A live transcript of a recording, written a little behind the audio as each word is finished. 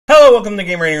Hello, welcome to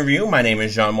Game Rating Review. My name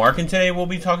is Jean-Marc, and today we'll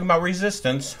be talking about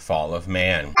Resistance: Fall of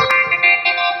Man.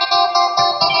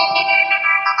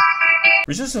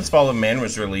 Resistance: Fall of Man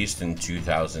was released in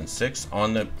 2006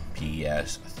 on the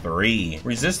PS3.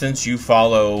 Resistance, you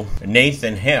follow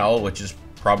Nathan Hale, which is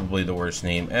probably the worst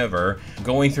name ever,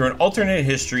 going through an alternate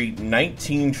history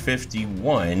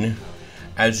 1951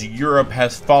 as Europe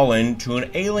has fallen to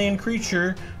an alien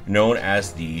creature known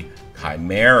as the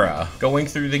Chimera. Going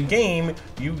through the game,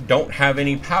 you don't have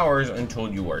any powers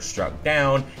until you are struck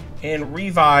down and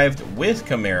revived with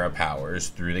Chimera powers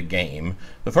through the game.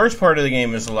 The first part of the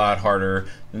game is a lot harder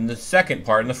than the second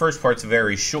part, and the first part's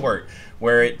very short,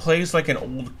 where it plays like an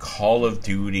old Call of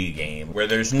Duty game, where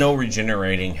there's no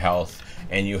regenerating health,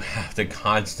 and you have to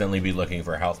constantly be looking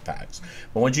for health packs.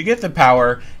 But once you get the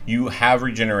power, you have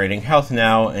regenerating health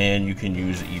now, and you can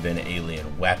use even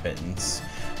alien weapons.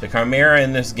 The Chimera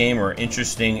in this game are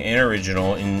interesting and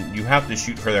original, and you have to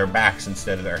shoot for their backs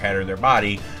instead of their head or their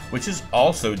body, which is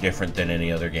also different than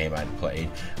any other game I've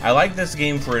played. I like this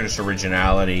game for its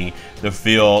originality, the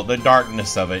feel, the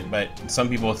darkness of it, but some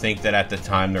people think that at the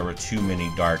time there were too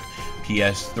many dark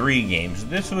PS3 games.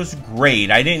 This was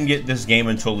great. I didn't get this game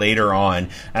until later on,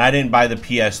 and I didn't buy the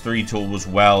PS3 till it was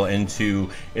well into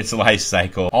its life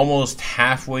cycle. Almost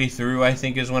halfway through, I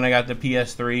think, is when I got the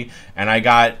PS3, and I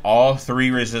got all 3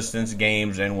 Resistance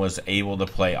games and was able to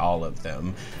play all of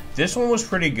them. This one was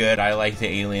pretty good. I liked the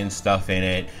alien stuff in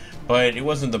it, but it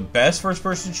wasn't the best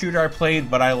first-person shooter I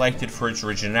played, but I liked it for its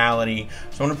originality.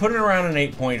 So I'm going to put it around an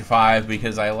 8.5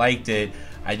 because I liked it.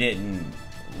 I didn't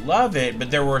love it,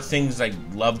 but there were things I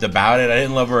loved about it. I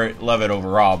didn't love it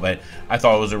overall, but I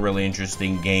thought it was a really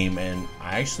interesting game, and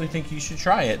I actually think you should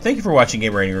try it. Thank you for watching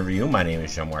Game Rating Review. My name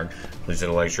is Jean-Marc. Please hit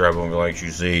a like, share, everyone likes you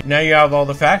see. Now you have all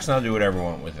the facts, and I'll do whatever I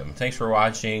want with them. Thanks for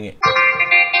watching.